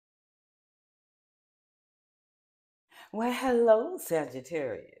Well, hello,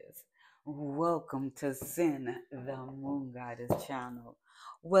 Sagittarius. Welcome to Sin, the Moon Goddess channel.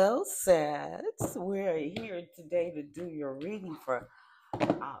 Well, Sags, we're here today to do your reading for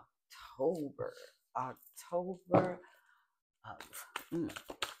October. October of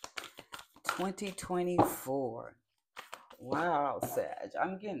 2024. Wow, Sag,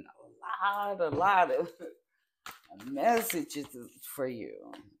 I'm getting a lot of messages for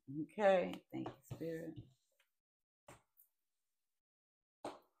you. Okay, thank you, Spirit.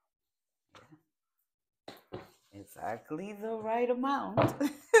 Exactly the right amount.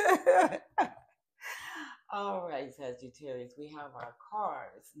 All right, Sagittarius, we have our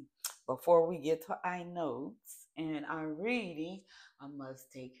cards. Before we get to our notes and our reading, I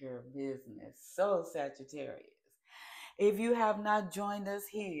must take care of business. So, Sagittarius, if you have not joined us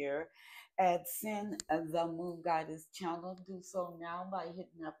here at Sin the Moon Goddess channel, do so now by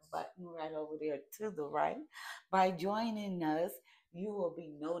hitting that button right over there to the right. By joining us, you will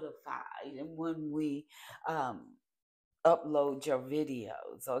be notified when we um, upload your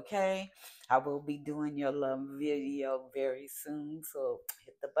videos, okay? I will be doing your love video very soon, so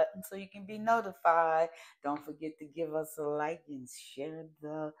hit the button so you can be notified. Don't forget to give us a like and share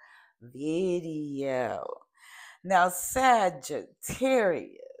the video. Now, Sagittarius,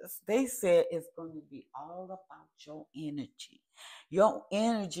 they said it's going to be all about your energy. Your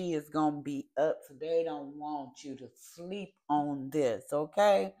energy is going to be up, so they don't want you to sleep on this,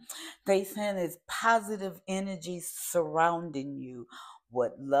 okay? They saying it's positive energy surrounding you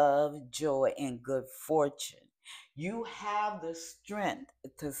with love, joy, and good fortune. You have the strength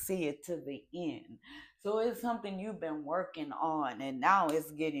to see it to the end. So it's something you've been working on, and now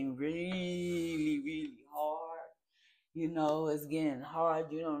it's getting really hard. It's getting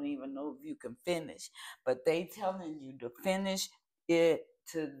hard. You don't even know if you can finish. But they telling you to finish it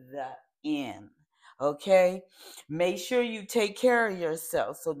to the end. Okay? Make sure you take care of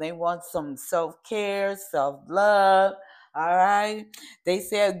yourself. So they want some self-care, self-love. All right? They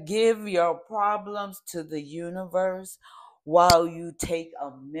said give your problems to the universe while you take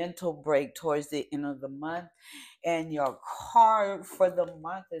a mental break towards the end of the month. And your card for the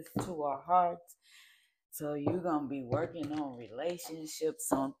month is Two of Hearts. So you're gonna be working on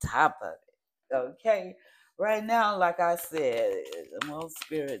relationships on top of it. Okay. Right now, like I said, the most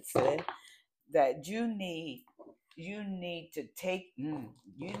spirit said that you need to take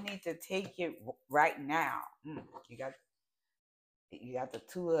it right now. You got the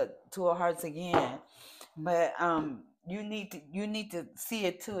two of hearts again, but you need to see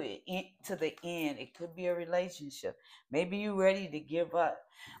it to the end. It could be a relationship. Maybe you're ready to give up,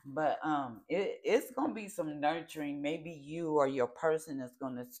 but it's gonna be some nurturing. Maybe you or your person is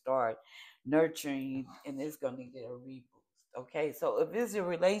gonna start nurturing you, and it's gonna get a reboost. Okay, so if it's a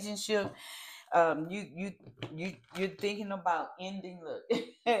relationship, you're thinking about ending. Look,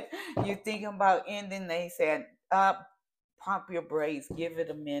 you're thinking about ending. They said pump your brakes, give it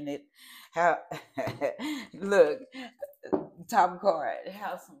a minute. Have look, top card,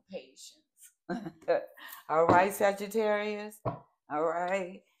 have some patience. All right, Sagittarius. All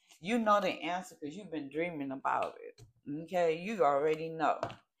right, you know the answer because you've been dreaming about it. Okay, you already know.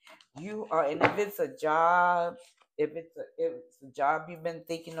 You are, and if it's a job, if it's a job you've been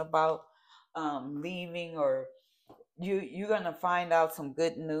thinking about leaving, or you're gonna find out some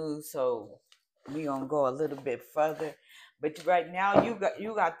good news. So we're gonna go a little bit further, but right now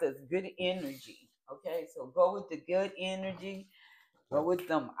you got this good energy. Okay, so go with the good energy. Go with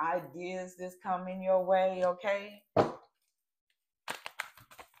them ideas that's coming your way. Okay.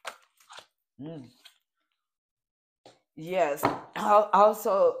 Mm. Yes.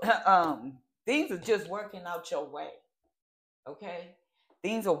 Also, things are just working out your way. Okay,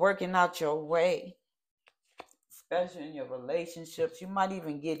 things are working out your way, especially in your relationships. You might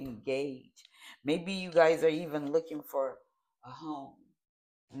even get engaged. Maybe you guys are even looking for a home.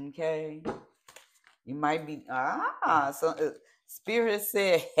 Okay, you might be so spirit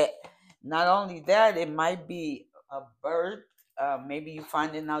said not only that, it might be a birth. Maybe you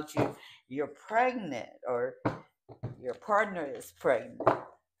finding out you're pregnant, or your partner is pregnant.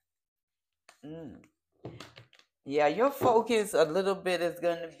 Mm. Yeah, your focus a little bit is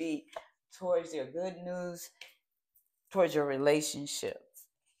going to be towards your good news, towards your relationships.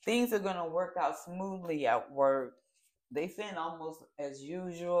 Things are going to work out smoothly at work. They saying almost as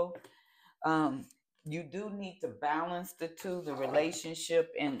usual. Um, you do need to balance the two, the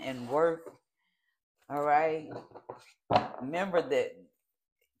relationship and work. All right. Remember that.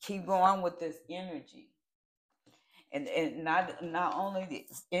 Keep going with this energy. And not only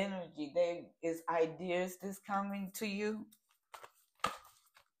this energy, there is ideas that's coming to you.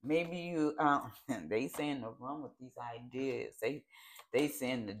 Maybe you they saying to run with these ideas. They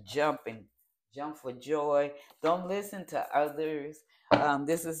saying to jump for joy. Don't listen to others.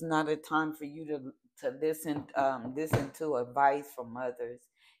 This is not a time for you to listen to advice from others.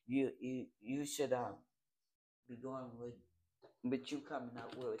 You should be going with what you coming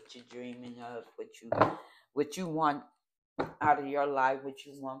up with, what you're dreaming of, what you want out of your life, what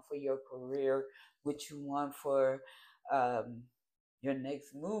you want for your career, what you want for um, your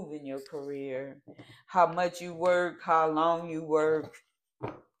next move in your career, how much you work, how long you work.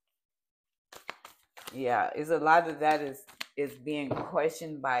 Yeah, it's a lot of that is being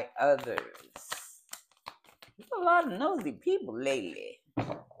questioned by others. There's a lot of nosy people lately.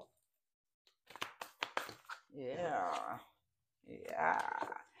 Yeah, yeah.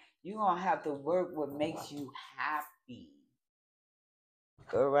 You're gonna have to work what makes you happy.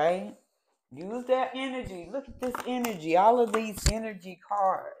 All right? Use that energy. Look at this energy. All of these energy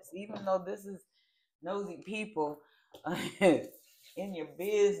cards, even though this is nosy people in your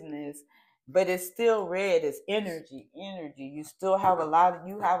business, but it's still red. It's energy. Energy. You still have a lot of,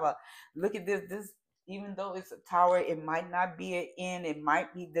 you have a, look at this, even though it's a tower, it might not be an end. It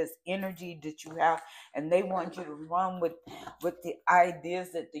might be this energy that you have, and they want you to run with the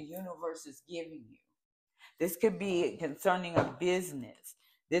ideas that the universe is giving you. This could be concerning a business.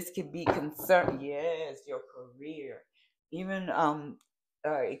 This could be yes, your career. Even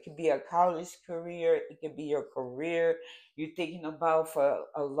it could be a college career. It could be your career you're thinking about for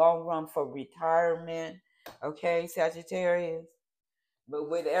a long run for retirement. Okay, Sagittarius. But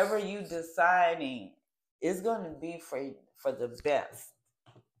whatever you deciding, it's going to be for the best.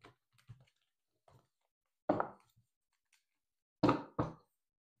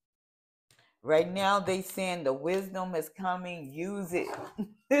 Right now, they saying the wisdom is coming. Use it.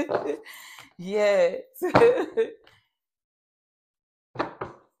 Yes.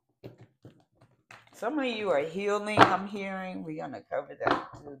 Some of you are healing, I'm hearing. We're going to cover that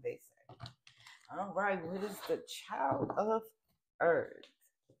too, they say. All right, what is the child of earth?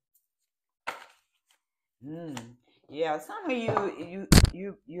 Yeah, some of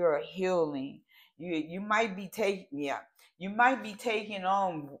you're healing. You might be taking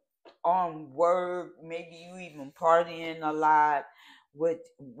on work, maybe you even partying a lot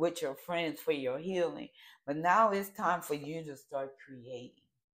with your friends for your healing. But now it's time for you to start creating.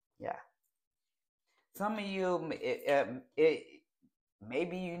 Yeah. Some of you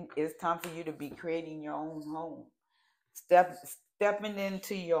it's time for you to be creating your own home. Stepping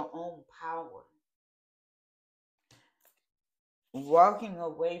into your own power. Walking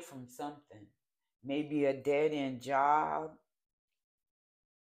away from something. Maybe a dead end job.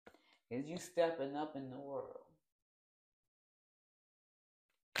 Is you stepping up in the world.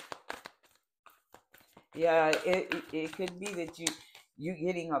 Yeah, it could be that you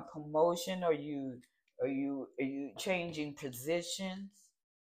getting a promotion, or you changing positions.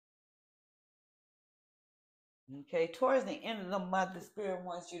 Okay, towards the end of the month, the spirit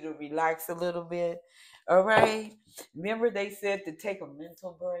wants you to relax a little bit. All right. Remember, they said to take a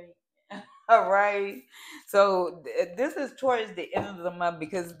mental break. All right. So this is towards the end of the month,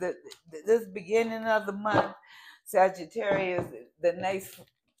 because this beginning of the month, Sagittarius, the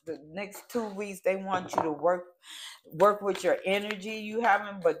next 2 weeks, they want you to work with your energy you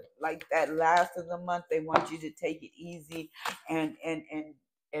having, but like that last of the month, they want you to take it easy and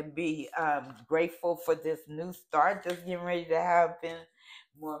be grateful for this new start that's getting ready to happen.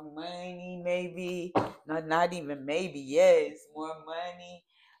 More money, maybe. No, not even maybe. Yes, more money.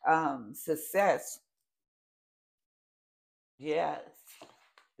 Success. Yes.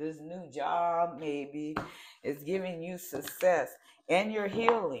 This new job, maybe, is giving you success, and you're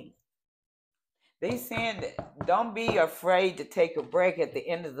healing. They saying that don't be afraid to take a break at the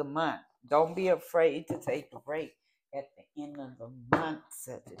end of the month. Don't be afraid to take a break at the end of the month,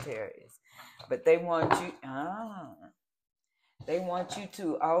 Sagittarius. But they want you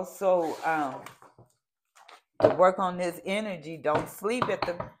to also to work on this energy. Don't sleep at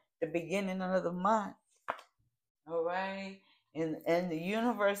the beginning of the month. All right. And the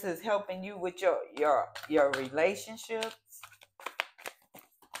universe is helping you with your relationships.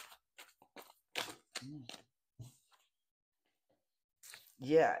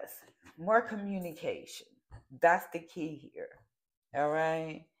 Yes. More communication. That's the key here. All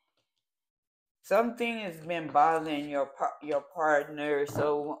right. Something has been bothering your partner.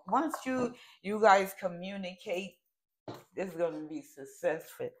 So once you guys communicate, this is going to be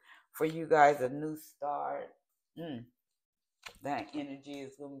successful for you guys. A new start. That energy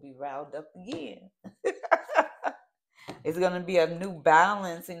is going to be riled up again. It's going to be a new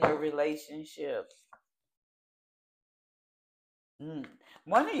balance in your relationship.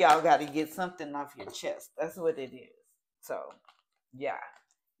 One of y'all got to get something off your chest. That's what it is. So, yeah,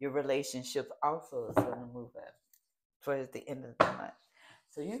 your relationship also is going to move up towards the end of the month.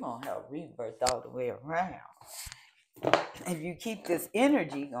 So you're going to have rebirth all the way around. If you keep this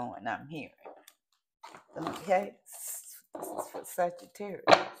energy going, I'm hearing. Okay? This is for Sagittarius.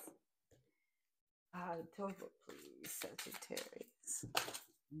 October, please, Sagittarius.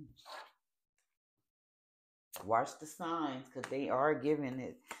 Watch the signs because they are giving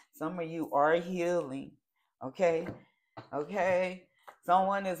it. Some of you are healing. Okay? Okay?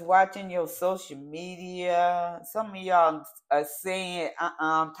 Someone is watching your social media. Some of y'all are saying,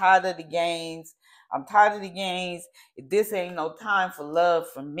 I'm tired of the games. I'm tired of the games. This ain't no time for love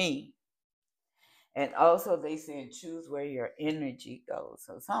for me. And also they saying choose where your energy goes.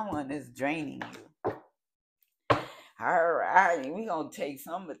 So someone is draining you. All right, we're going to take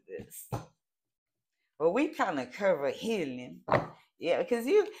some of this. But we kind of cover healing. Yeah, because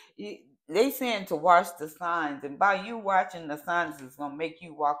they saying to watch the signs. And by you watching the signs, it's going to make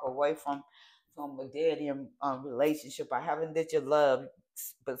you walk away from a dead end relationship. I haven't did your love,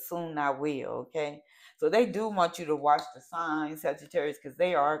 but soon I will, okay? So they do want you to watch the signs, Sagittarius, because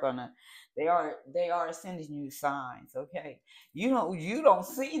they are sending you signs, okay? You don't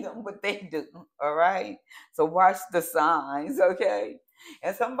see them, but they do, all right? So watch the signs, okay?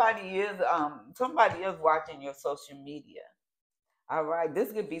 And somebody is watching your social media. All right,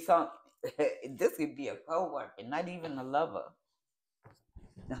 this could be this could be a coworker, not even a lover.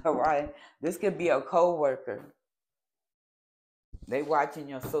 All right, this could be a coworker. They watching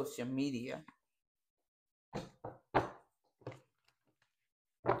your social media.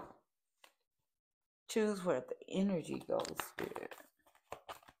 Choose where the energy goes, Spirit.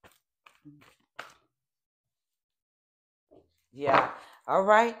 Yeah. All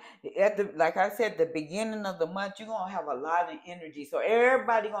right. Like I said, the beginning of the month, you're gonna have a lot of energy. So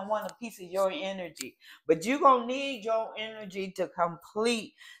everybody gonna want a piece of your energy. But you're gonna need your energy to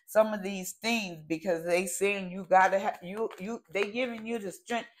complete some of these things because they saying you gotta have they giving you the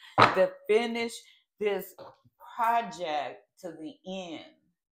strength to finish this project to the end.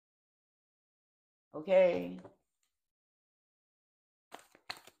 Okay.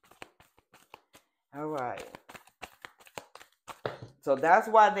 All right. So that's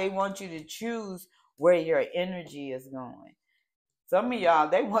why they want you to choose where your energy is going. Some of y'all,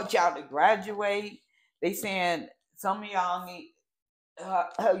 they want y'all to graduate. They saying some of y'all need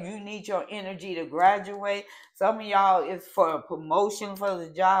you need your energy to graduate. Some of y'all is for a promotion for the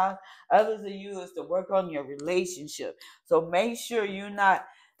job. Others of you is to work on your relationship. So make sure you're not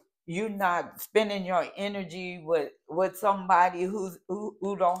spending your energy with somebody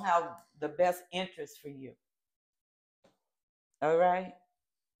who don't have the best interest for you. All right.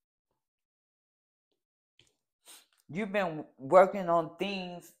 You've been working on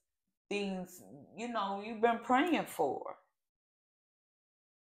things you've been praying for.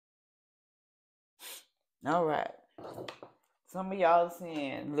 All right. Some of y'all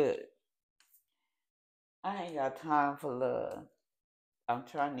saying, look, I ain't got time for love. I'm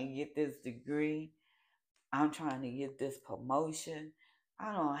trying to get this degree. I'm trying to get this promotion.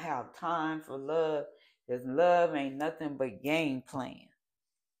 I don't have time for love because love ain't nothing but game playing.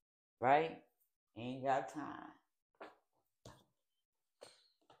 Right? Ain't got time.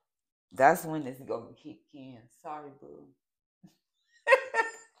 That's when it's going to kick in. Sorry, boo.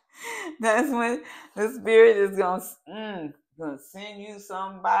 That's when the spirit is gonna send you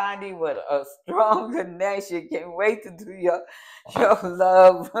somebody with a strong connection. Can't wait to do your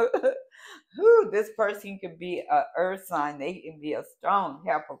love. This person could be a earth sign. They can be a strong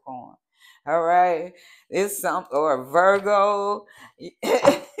Capricorn. All right, it's or a Virgo,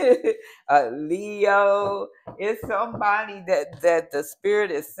 a Leo. It's somebody that the spirit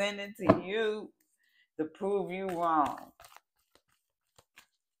is sending to you to prove you wrong.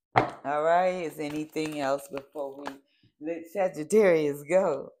 All right. Is anything else before we let Sagittarius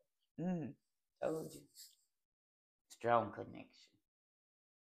go? Told you. Strong connection.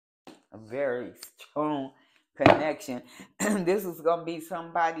 A very strong connection. This is gonna be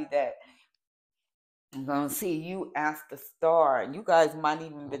somebody that I'm gonna see you ask the star. You guys might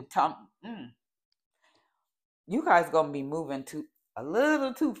even be you guys gonna be moving a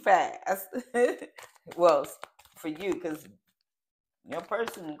little too fast. Well, for you, because your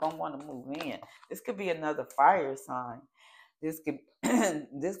person is gonna want to move in. This could be another fire sign. This could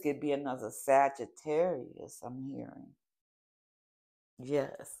this could be another Sagittarius, I'm hearing.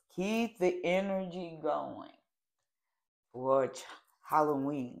 Yes. Keep the energy going for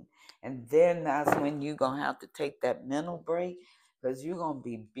Halloween. And then that's when you're gonna have to take that mental break because you're gonna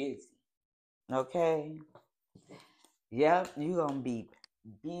be busy. Okay? Yep, you're gonna be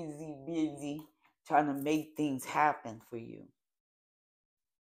busy, trying to make things happen for you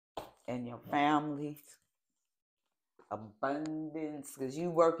and your family. Abundance, because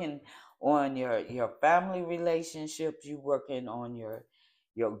you working on your family relationships, you working on your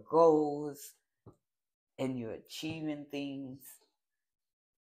goals, and you're achieving things.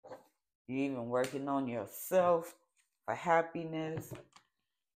 You're even working on yourself for happiness.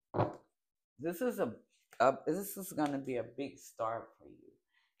 This is this is gonna be a big start for you.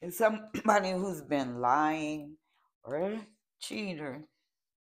 And somebody who's been lying or a cheater,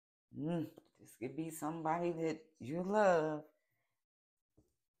 this could be somebody that you love.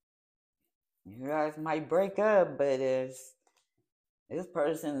 You guys might break up, but this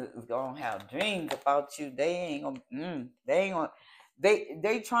person is gonna have dreams about you. They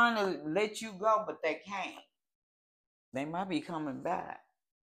trying to let you go, but they can't. They might be coming back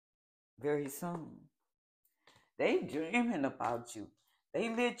very soon. They dreaming about you. They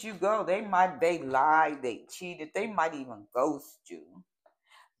let you go. They lied, they cheated, they might even ghost you.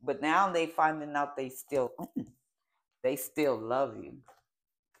 But now they finding out they still love you.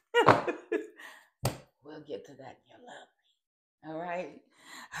 We'll get to that in your love. All right.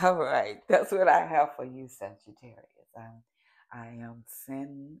 All right. That's what I have for you, Sagittarius. I am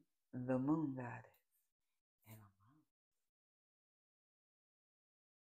Sin, the moon goddess.